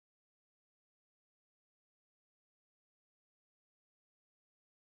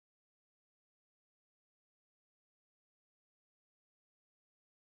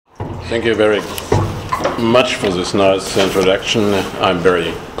Thank you very much for this nice introduction. I'm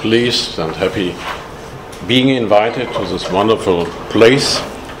very pleased and happy being invited to this wonderful place.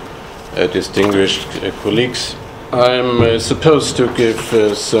 Distinguished colleagues, I'm supposed to give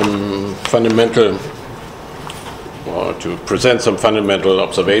some fundamental, or to present some fundamental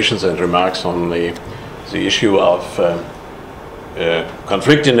observations and remarks on the issue of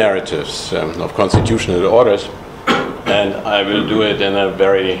conflicting narratives of constitutional orders, and I will do it in a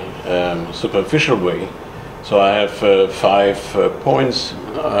very superficial way. So I have 5 points.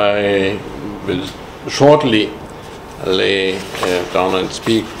 I will shortly lay down and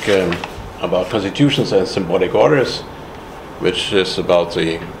speak about constitutions and symbolic orders, which is about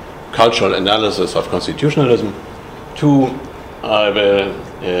the cultural analysis of constitutionalism. 2, I will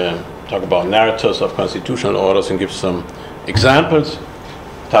talk about narratives of constitutional orders and give some examples.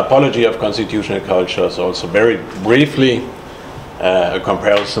 Typology of constitutional cultures, also very briefly a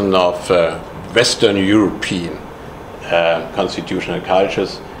comparison of Western European constitutional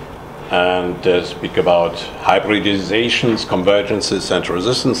cultures, and speak about hybridizations, convergences and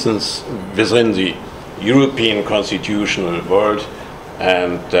resistances within the European constitutional world,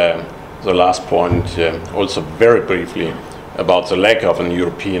 and the last point also very briefly about the lack of an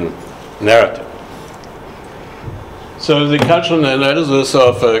European narrative. So the cultural analysis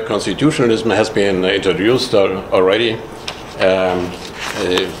of constitutionalism has been introduced already.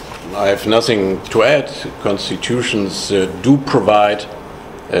 I have nothing to add. Constitutions do provide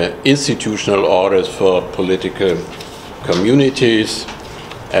institutional orders for political communities.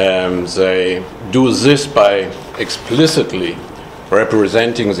 They do this by explicitly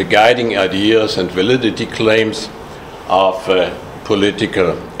representing the guiding ideas and validity claims of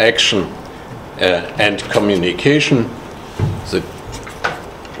political action and communication.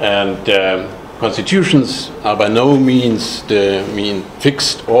 Constitutions are by no means mean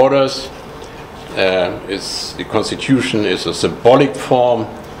fixed orders. The Constitution is a symbolic form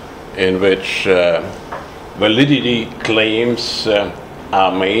in which validity claims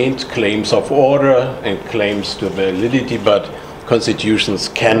are made, claims of order and claims to validity, but constitutions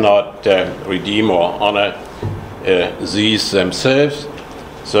cannot redeem or honor these themselves.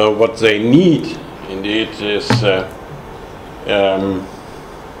 So what they need indeed is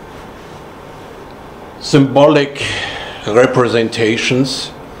symbolic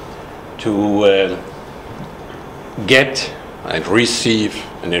representations to get and receive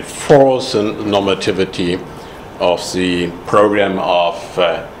and enforce the normativity of the program of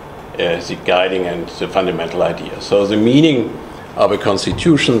the guiding and the fundamental ideas. So the meaning of a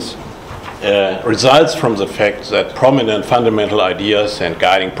constitution results from the fact that prominent fundamental ideas and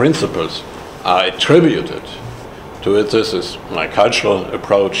guiding principles are attributed to it. This is my cultural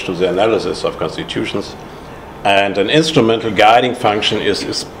approach to the analysis of constitutions, and an instrumental guiding function is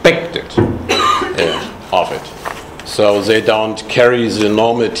expected of it. So they don't carry the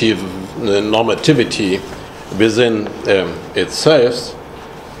normativity within itself,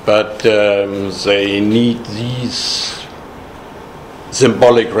 but they need these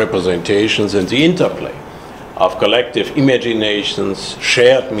symbolic representations in the interplay of collective imaginations,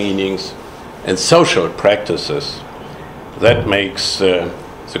 shared meanings, and social practices. That makes the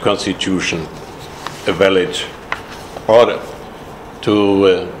Constitution a valid order.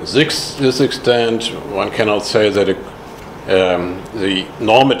 To this extent, one cannot say that the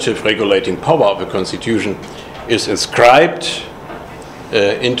normative regulating power of a Constitution is inscribed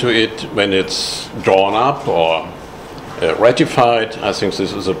into it when it's drawn up or ratified. I think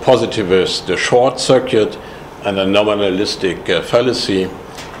this is a positivist short circuit and a nominalistic fallacy.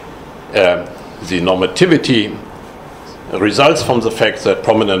 The normativity results from the fact that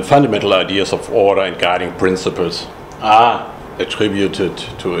prominent fundamental ideas of order and guiding principles are attributed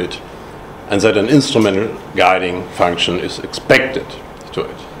to it, and that an instrumental guiding function is expected to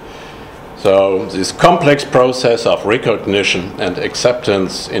it. So this complex process of recognition and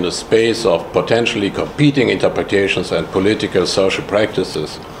acceptance in a space of potentially competing interpretations and political social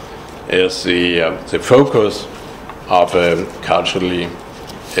practices is the focus of a culturally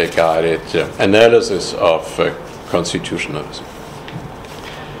guided analysis of constitutionalism.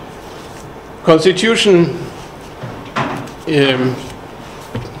 Constitution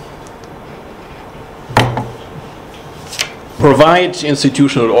provides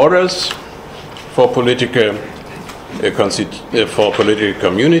institutional orders for political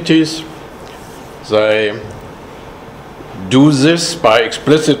communities. They do this by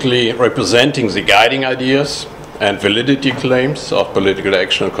explicitly representing the guiding ideas and validity claims of political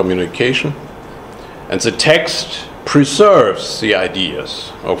action and communication. And the text preserves the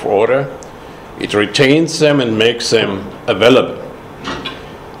ideas of order. It retains them and makes them available.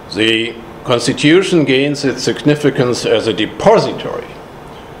 The Constitution gains its significance as a depository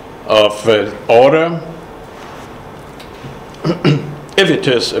of order if it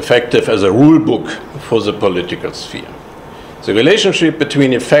is effective as a rule book for the political sphere. The relationship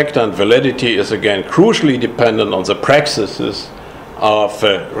between effect and validity is again crucially dependent on the practices of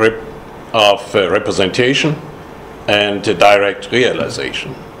representation and direct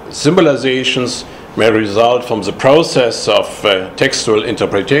realization. Symbolizations may result from the process of textual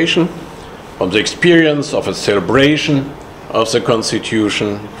interpretation, from the experience of a celebration of the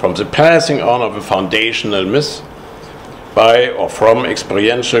Constitution, from the passing on of a foundational myth, by or from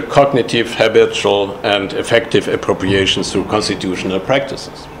experiential, cognitive, habitual, and effective appropriations through constitutional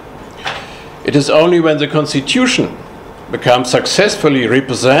practices. It is only when the Constitution becomes successfully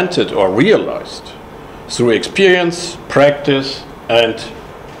represented or realized through experience, practice, and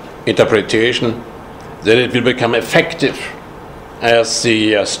interpretation that it will become effective as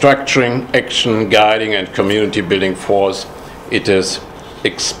the structuring, action, guiding, and community building force it is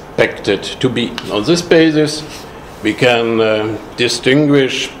expected to be. On this basis, we can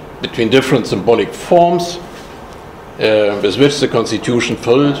distinguish between different symbolic forms with which the Constitution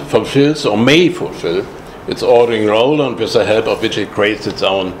fulfills or may fulfill its ordering role, and with the help of which it creates its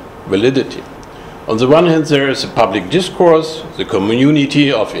own validity. On the one hand, there is a public discourse, the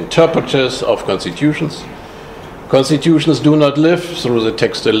community of interpreters of constitutions. Constitutions do not live through the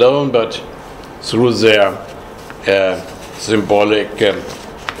text alone, but through their symbolic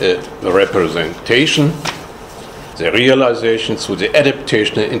representation, their realization, through the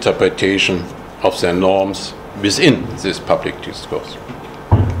adaptation and interpretation of their norms within this public discourse.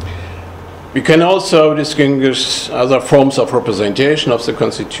 We can also distinguish other forms of representation of the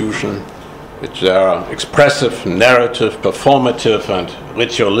Constitution, which are expressive, narrative, performative, and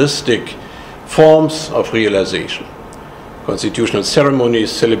ritualistic forms of realization. Constitutional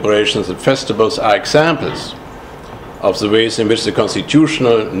ceremonies, celebrations, and festivals are examples of the ways in which the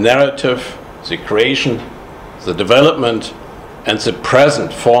constitutional narrative, the creation, the development, and the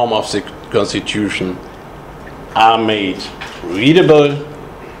present form of the Constitution are made readable,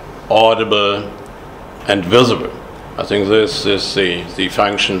 audible, and visible. I think this is the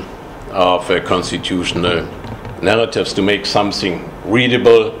function of constitutional narratives, to make something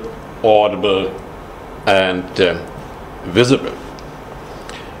readable, audible, and visible.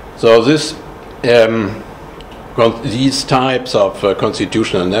 So these types of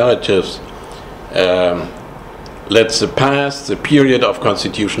constitutional narratives let the past, the period of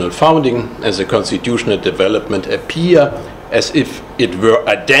constitutional founding, and the constitutional development appear as if it were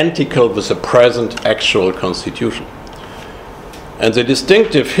identical with the present actual constitution. And the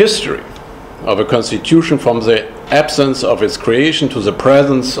distinctive history of a constitution, from the absence of its creation to the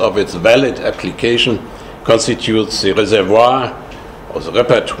presence of its valid application, constitutes the reservoir or the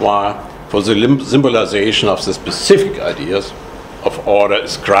repertoire for the symbolization of the specific ideas of order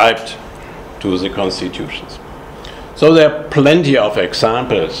ascribed to the constitutions. So there are plenty of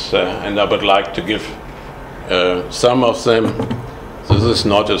examples, and I would like to give some of them. This is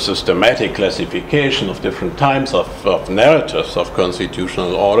not a systematic classification of different types of narratives of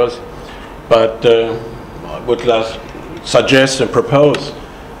constitutional orders, but I would suggest and propose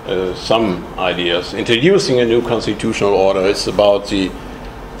some ideas. Introducing a new constitutional order is about the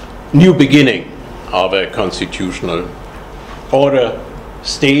new beginning of a constitutional order.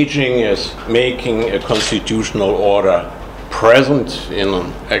 Staging is making a constitutional order present in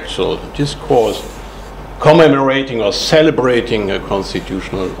an actual discourse. Commemorating or celebrating a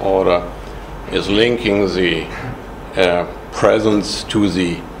constitutional order is linking the presence to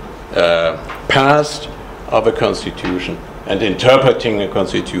the past of a constitution. And interpreting a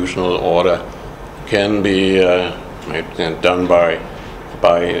constitutional order can be done by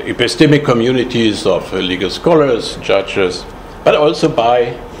epistemic communities of legal scholars, judges, but also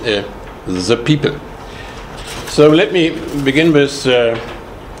by the people. So let me begin with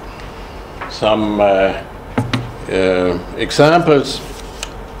some examples,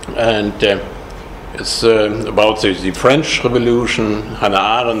 and it's about the French Revolution. Hannah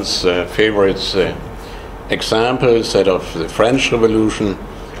Arendt's favorite example set of the French Revolution.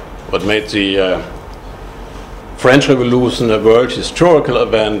 What made the French Revolution a world historical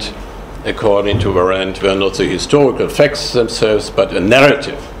event, according to Arendt, were not the historical facts themselves, but a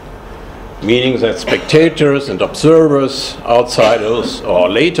narrative, meaning that spectators and observers, outsiders or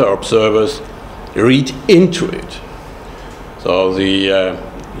later observers, read into it. So the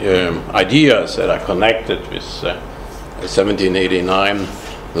ideas that are connected with 1789,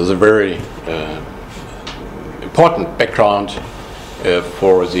 there's a very important background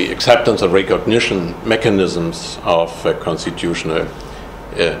for the acceptance and recognition mechanisms of constitutional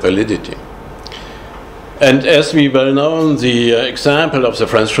validity. And as we well know, the example of the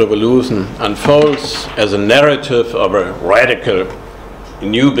French Revolution unfolds as a narrative of a radical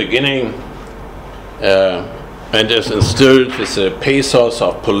new beginning, and is instilled with the pathos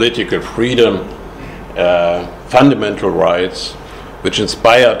of political freedom, fundamental rights, which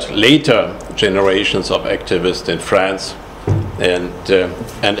inspired later generations of activists in France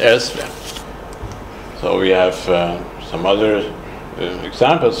and elsewhere. So we have some other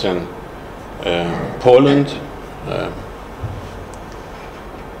examples in Poland.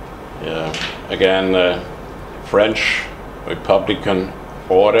 Again, French Republican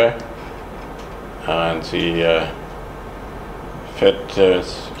order, and the fête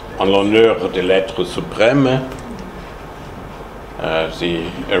en l'honneur des lettres suprêmes,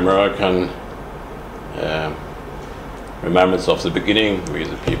 the American remembrance of the beginning, we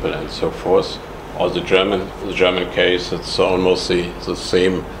the people, and so forth. Or the German case, it's almost the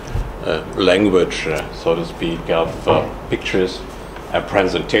same language, so to speak, of pictures, a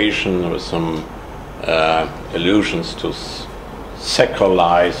presentation with some allusions to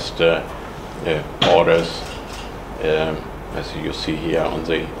secularized orders, as you see here on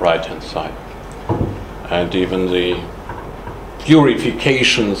the right-hand side. And even the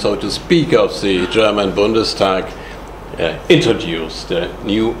purification, so to speak, of the German Bundestag introduced a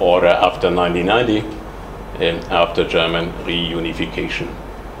new order after 1990, after German reunification.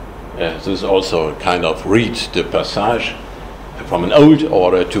 This is also a kind of rite de passage from an old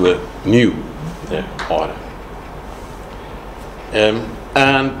order to a new order.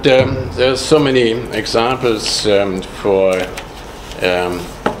 And there's so many examples for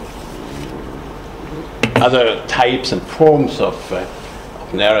other types and forms of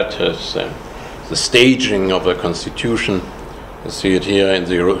narratives. The staging of the Constitution. You see it here in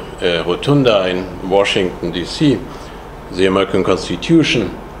the Rotunda in Washington, D.C. The American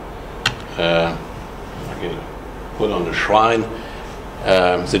Constitution, put on the shrine.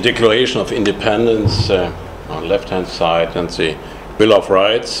 The Declaration of Independence on the left-hand side, and the Bill of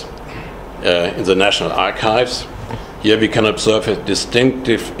Rights in the National Archives. Here we can observe a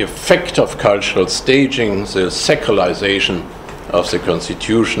distinctive effect of cultural staging, the secularization of the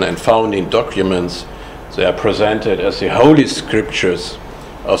Constitution and founding documents. They are presented as the holy scriptures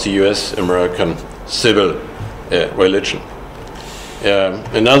of the US-American civil religion.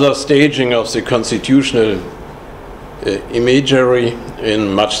 Another staging of the constitutional imagery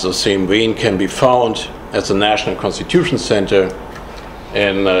in much the same vein can be found at the National Constitution Center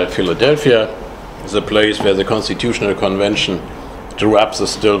in Philadelphia, the place where the Constitutional Convention drew up the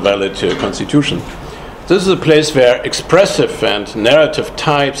still valid Constitution. This is a place where expressive and narrative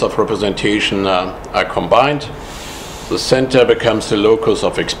types of representation are combined. The center becomes the locus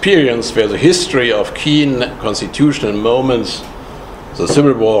of experience where the history of key constitutional moments, the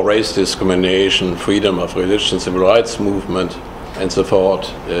Civil War, race discrimination, freedom of religion, civil rights movement, and so forth,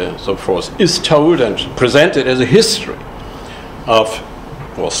 is told and presented as a history of,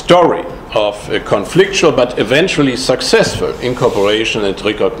 or story of a conflictual but eventually successful incorporation and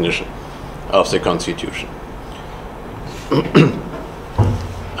recognition of the Constitution.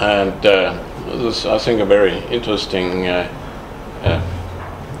 And this is, I think, a very interesting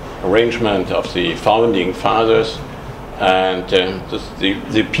arrangement of the founding fathers, and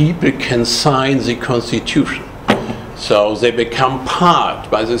the people can sign the Constitution. So they become part,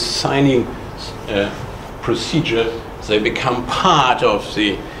 by this signing procedure, they become part of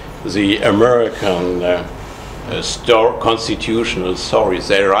the American constitutional story.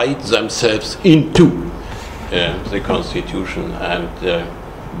 They write themselves into the Constitution, and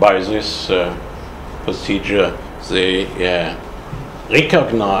by this procedure they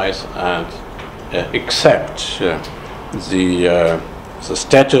recognize and accept the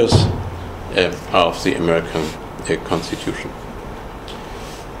status of the American Constitution.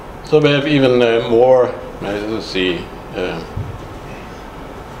 So we have even more, this is the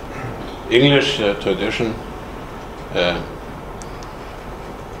English tradition,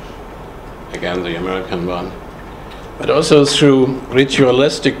 again the American one, but also through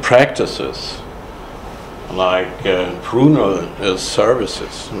ritualistic practices like funeral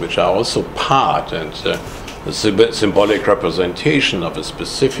services, which are also part and a symbolic representation of a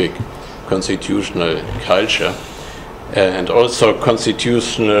specific constitutional culture, and also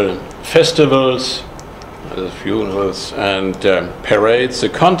constitutional festivals, funerals and parades. The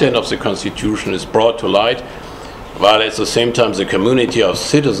content of the Constitution is brought to light, while at the same time the community of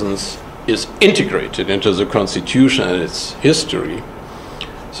citizens is integrated into the Constitution and its history.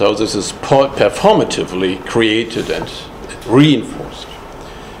 So this is performatively created and reinforced.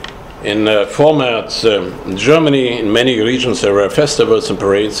 In formats in Germany, in many regions, there were festivals and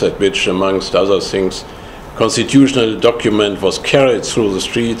parades at which, amongst other things, constitutional document was carried through the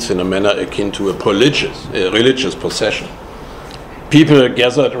streets in a manner akin to a religious procession. People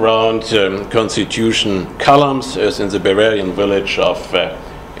gathered around constitution columns, as in the Bavarian village of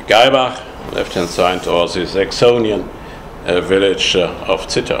Geibach, left-hand side, or the Saxonian village of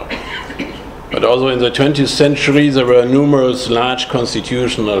Zittau. But also in the 20th century, there were numerous large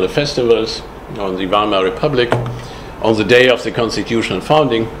constitutional festivals on the Weimar Republic on the day of the constitutional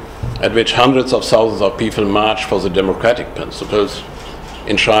founding, at which hundreds of thousands of people marched for the democratic principles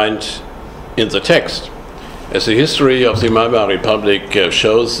enshrined in the text. As the history of the Weimar Republic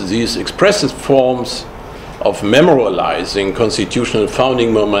shows, these expressive forms of memorializing constitutional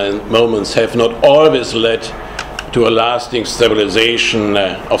founding moments have not always led to a lasting stabilization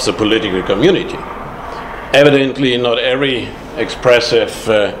of the political community. Evidently, not every expressive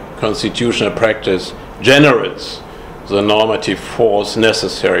constitutional practice generates the normative force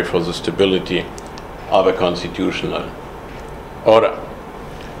necessary for the stability of a constitutional order.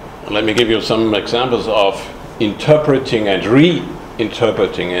 And let me give you some examples of interpreting and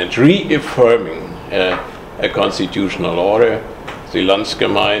reinterpreting and reaffirming a constitutional order. The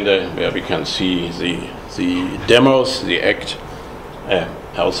Landsgemeinde, where we can see the demos, the act,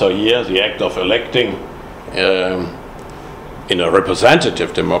 also here, the act of electing in a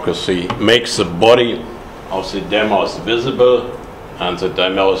representative democracy makes the body of the demos visible, and the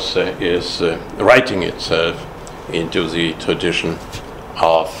demos is writing itself into the tradition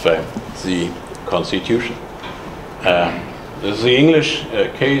of the constitution. This is the English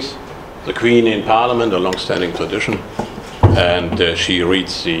case, the Queen in Parliament, a long-standing tradition, and she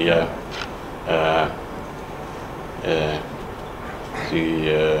reads the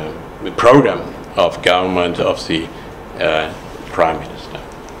program of government of the Prime Minister.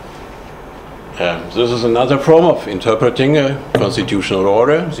 This is another form of interpreting a constitutional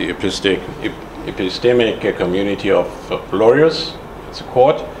order, the epistemic community of lawyers. It's a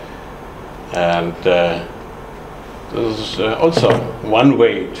court, and this is also one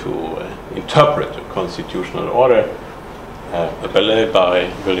way to interpret a constitutional order. A ballet by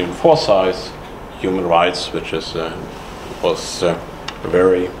William Forsyth, Human Rights, which is, was a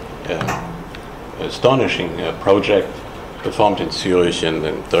very astonishing project performed in Zurich and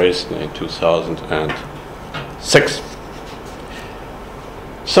in Dresden in 2006.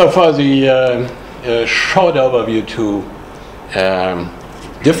 So far, the short overview to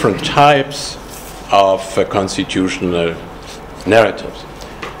different types of constitutional narratives.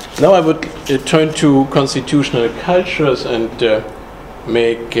 Now I would turn to constitutional cultures and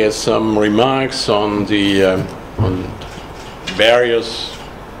make some remarks on the on various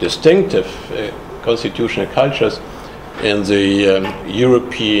distinctive constitutional cultures in the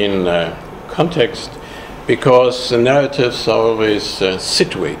European context, because the narratives are always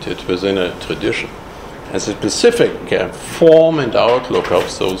situated within a tradition. And the specific form and outlook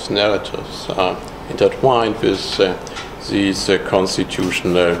of those narratives are intertwined with these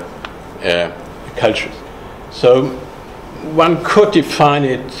constitutional cultures. So one could define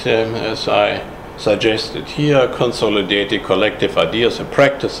it as I suggested here, consolidated collective ideas and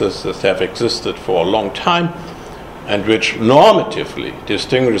practices that have existed for a long time and which normatively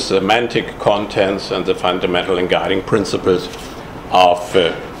distinguish the semantic contents and the fundamental and guiding principles of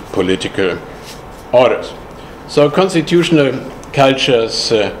political orders. So constitutional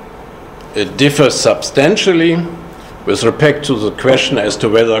cultures differ substantially with respect to the question as to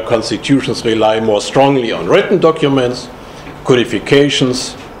whether constitutions rely more strongly on written documents,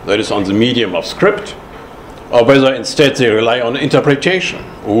 codifications, that is on the medium of script, or whether instead they rely on interpretation,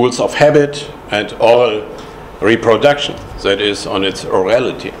 rules of habit, and oral reproduction, that is on its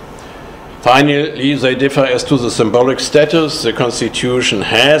orality. Finally, they differ as to the symbolic status the Constitution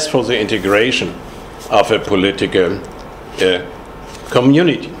has for the integration of a political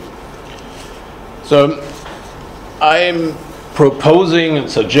community. So I'm proposing and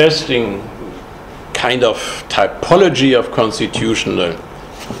suggesting kind of typology of constitutional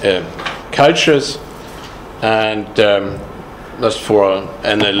cultures, and that's for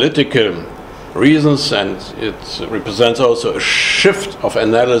analytical reasons, and it represents also a shift of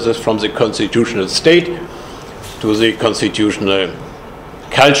analysis from the constitutional state to the constitutional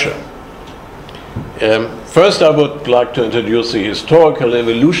culture. First, I would like to introduce the historical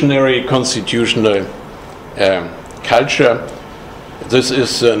evolutionary constitutional culture. This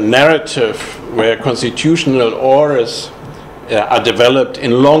is a narrative where constitutional orders are developed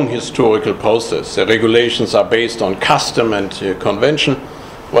in long historical process. The regulations are based on custom and convention.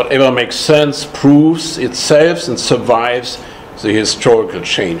 Whatever makes sense proves itself and survives the historical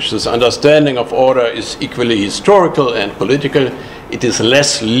change. This understanding of order is equally historical and political. It is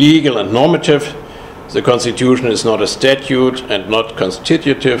less legal and normative. The Constitution is not a statute and not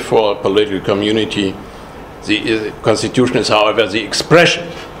constitutive for a political community. The Constitution is, however, the expression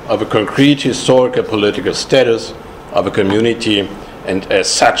of a concrete historical political status of a community, and as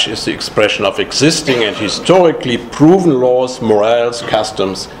such is the expression of existing and historically proven laws, morals,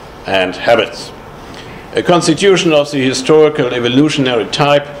 customs, and habits. A constitution of the historical evolutionary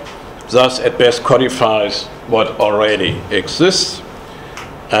type thus at best codifies what already exists,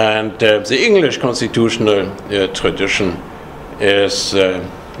 and the English constitutional tradition is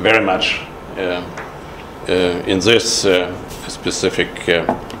very much in this specific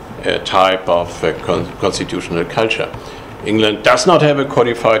type of constitutional culture. England does not have a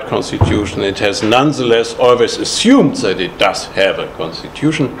codified constitution. It has nonetheless always assumed that it does have a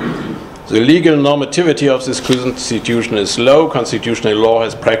constitution. The legal normativity of this constitution is low. Constitutional law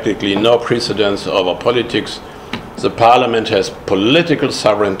has practically no precedence over politics. The parliament has political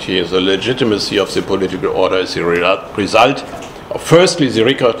sovereignty. The legitimacy of the political order is the result of, firstly, the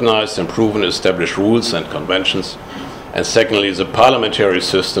recognized and proven established rules and conventions, and secondly, the parliamentary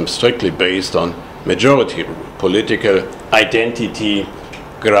system strictly based on majority rule. Political identity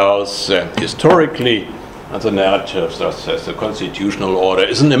grows historically, and the narrative that says the constitutional order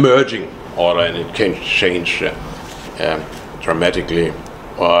is an emerging order and it can change dramatically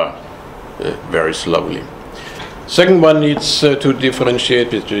or very slowly. Second, one needs to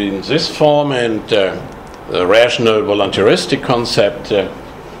differentiate between this form and the rational voluntaristic concept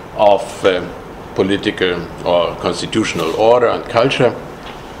of political or constitutional order and culture.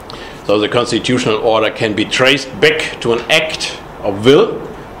 So the constitutional order can be traced back to an act of will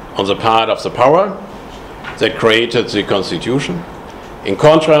on the part of the power that created the constitution. In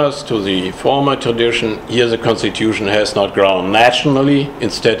contrast to the former tradition, here the constitution has not grown nationally,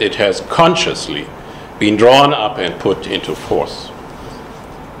 instead it has consciously been drawn up and put into force.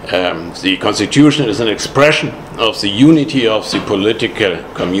 The constitution is an expression of the unity of the political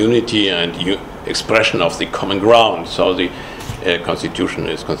community and expression of the common ground. So the constitution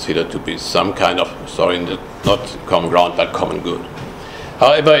is considered to be some kind of, not common ground, but common good.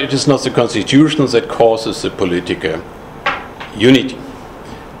 However, it is not the constitution that causes the political unity.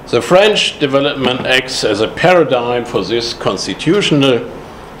 The French development acts as a paradigm for this constitutional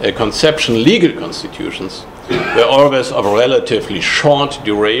conception. Legal constitutions were always of relatively short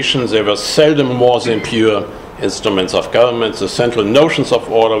duration. They were seldom more than pure instruments of government. The central notions of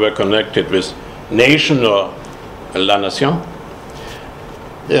order were connected with nation or la nation,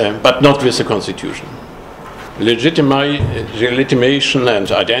 but not with the constitution. Legitimation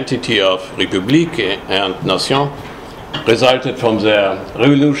and identity of République and nation resulted from their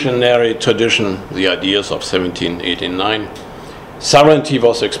revolutionary tradition, the ideas of 1789. Sovereignty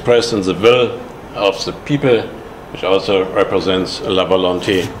was expressed in the will of the people, which also represents la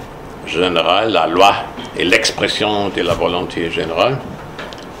volonté générale. La loi est l'expression de la volonté générale.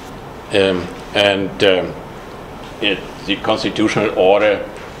 The constitutional order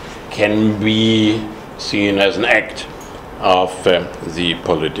can be seen as an act of the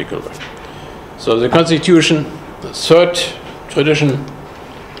political will. So the constitution, the third tradition,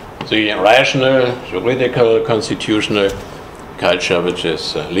 the rational, juridical, constitutional culture, which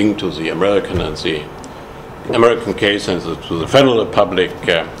is linked to the American and the American case and to the Federal Republic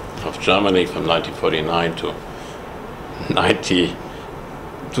of Germany from 1949 to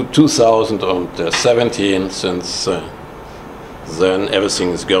 2017. Since then, everything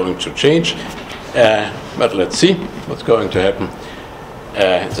is going to change. But let's see what's going to happen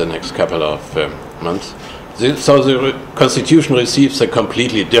in the next couple of months. So the Constitution receives a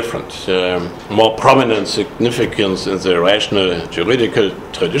completely different, more prominent significance in the rational juridical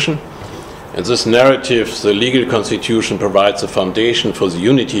tradition. In this narrative, the legal constitution provides a foundation for the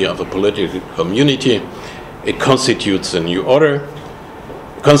unity of a political community. It constitutes a new order.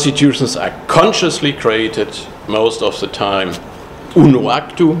 Constitutions are consciously created most of the time uno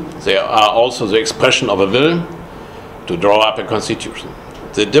actu. They are also the expression of a will to draw up a constitution.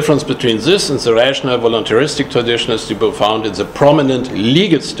 The difference between this and the rational voluntaristic tradition is to be found in the prominent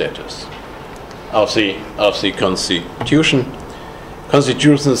legal status of the constitution.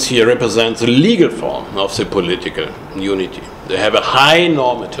 Constitutions here represent the legal form of the political unity. They have a high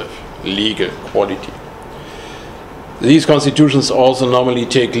normative legal quality. These constitutions also normally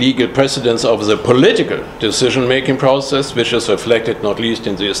take legal precedence over the political decision-making process, which is reflected not least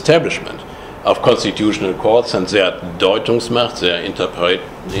in the establishment of constitutional courts and their Deutungsmacht, their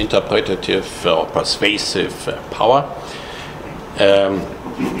interpretative or persuasive power.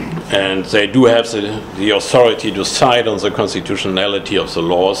 and they do have the authority to decide on the constitutionality of the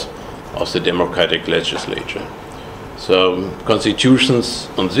laws of the democratic legislature. So constitutions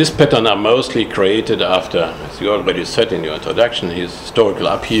on this pattern are mostly created after, as you already said in your introduction, historical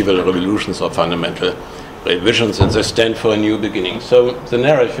upheaval, revolutions, or fundamental revisions, and they stand for a new beginning. So the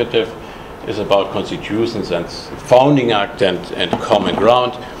narrative is about constitutions and founding act and common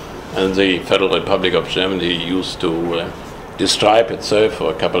ground, and the Federal Republic of Germany used to describe itself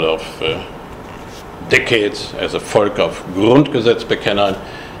for a couple of decades as a Volk of Grundgesetzbekenner,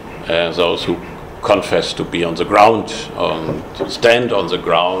 those who confess to be on the ground, to stand on the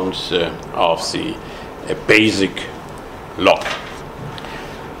ground of the basic law.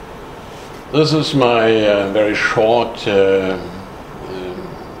 This is my very short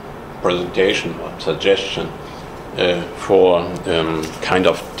presentation or suggestion for kind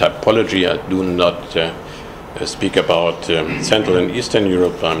of typology. I do not speak about Central and Eastern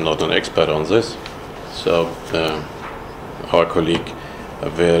Europe. I'm not an expert on this. So our colleague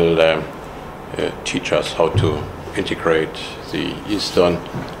will teach us how to integrate the Eastern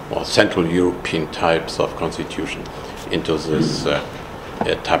or Central European types of constitution into this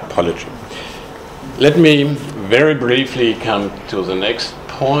typology. Let me very briefly come to the next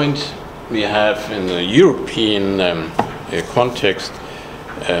point. We have in the European context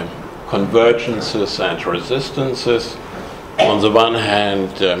convergences and resistances. On the one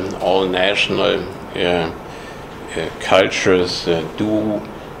hand, all national cultures do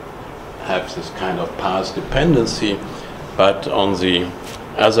have this kind of past dependency, but on the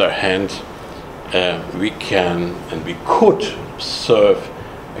other hand, we can and we could observe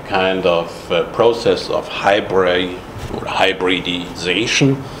a kind of process of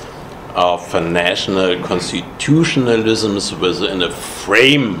hybridization of national constitutionalisms within a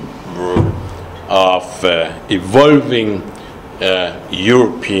framework of evolving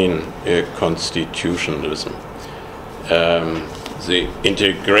European constitutionalism. The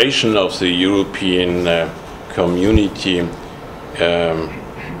integration of the European community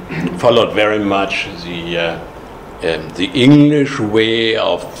followed very much the English way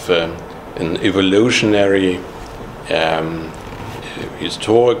of an evolutionary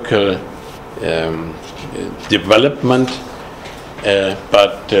historical development,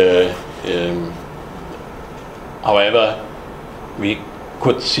 but however, we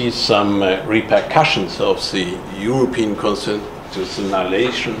could see some repercussions of the European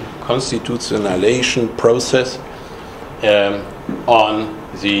constitutionalization process on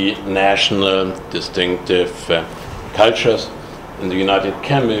the national distinctive cultures. In the United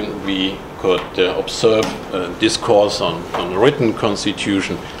Kingdom, we could observe a discourse on written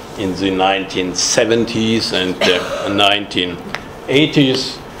constitution in the 1970s and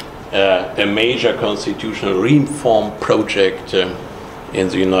 1980s. A major constitutional reform project in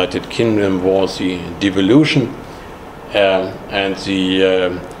the United Kingdom was the devolution and the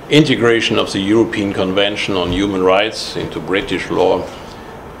integration of the European Convention on Human Rights into British law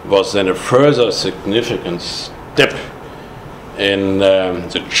was then a further significant step in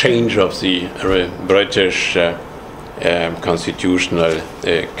the change of the British constitutional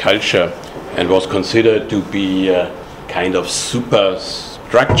culture, and was considered to be a kind of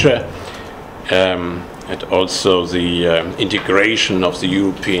superstructure, and also the integration of the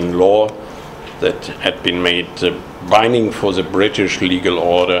European law that had been made binding for the British legal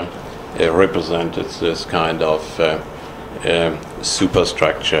order represented this kind of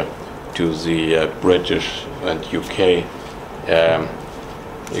superstructure to the British and UK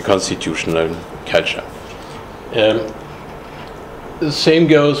constitutional culture. The same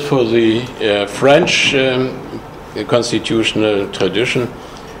goes for the French constitutional tradition.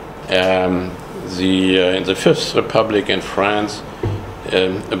 In the Fifth Republic in France,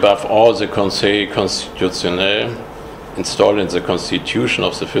 above all, the Conseil Constitutionnel, installed in the Constitution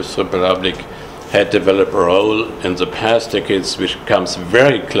of the Fifth Republic, had developed a role in the past decades which comes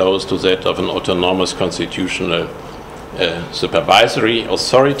very close to that of an autonomous constitutional supervisory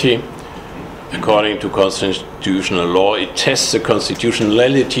authority. According to constitutional law, it tests the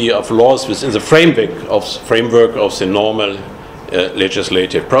constitutionality of laws within the framework of the normal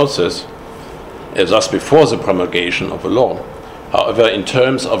legislative process, thus before the promulgation of a law. However, in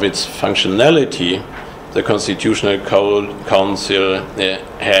terms of its functionality, the Constitutional Council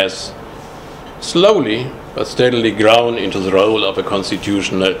has slowly but steadily grown into the role of a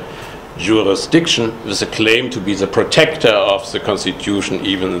constitutional jurisdiction with a claim to be the protector of the Constitution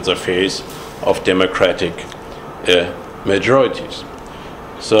even in the face of democratic majorities.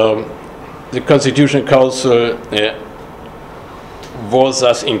 So the Constitutional Council was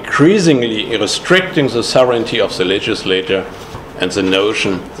thus increasingly restricting the sovereignty of the legislator and the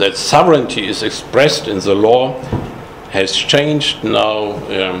notion that sovereignty is expressed in the law has changed now.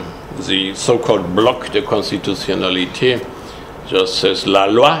 The so-called bloc de constitutionnalité just says la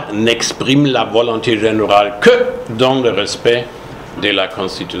loi n'exprime la volonté générale que dans le respect de la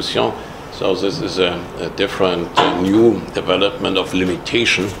Constitution. So this is a different new development of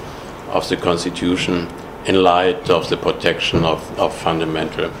limitation of the Constitution in light of the protection of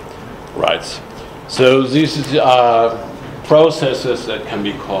fundamental rights. So these are processes that can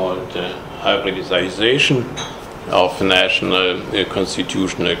be called hybridization of national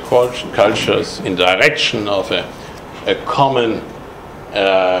constitutional cultures in direction of a common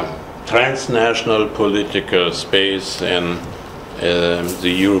transnational political space in the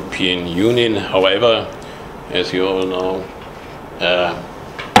European Union. However, as you all know,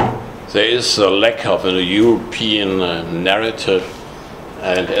 there is a lack of a European narrative,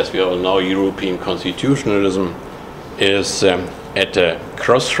 and as we all know, European constitutionalism is at a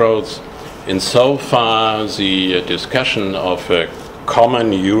crossroads. Insofar, the discussion of a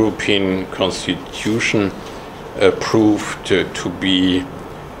common European constitution proved to be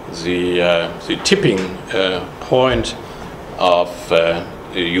the tipping point of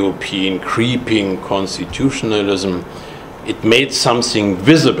European creeping constitutionalism. It made something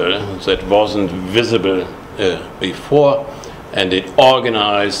visible that wasn't visible before, and it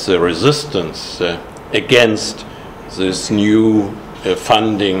organized the resistance against this new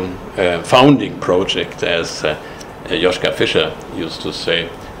founding project, as Joschka Fischer used to say,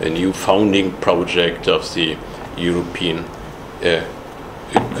 a new founding project of the European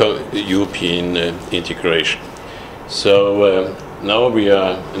integration. So now we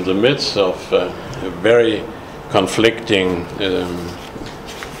are in the midst of a very conflicting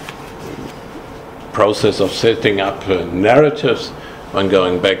process of setting up narratives, one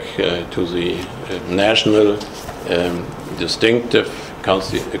going back to the national distinctive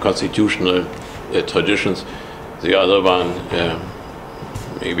constitutional traditions. The other one,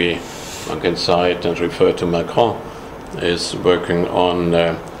 maybe one can cite and refer to Macron, is working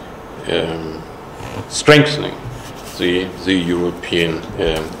on strengthening the European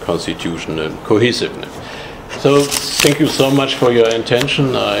constitutional cohesiveness. So thank you so much for your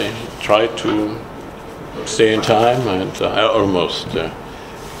attention. I tried to stay in time, and I almost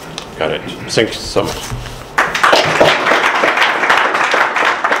got it. Thank you so much.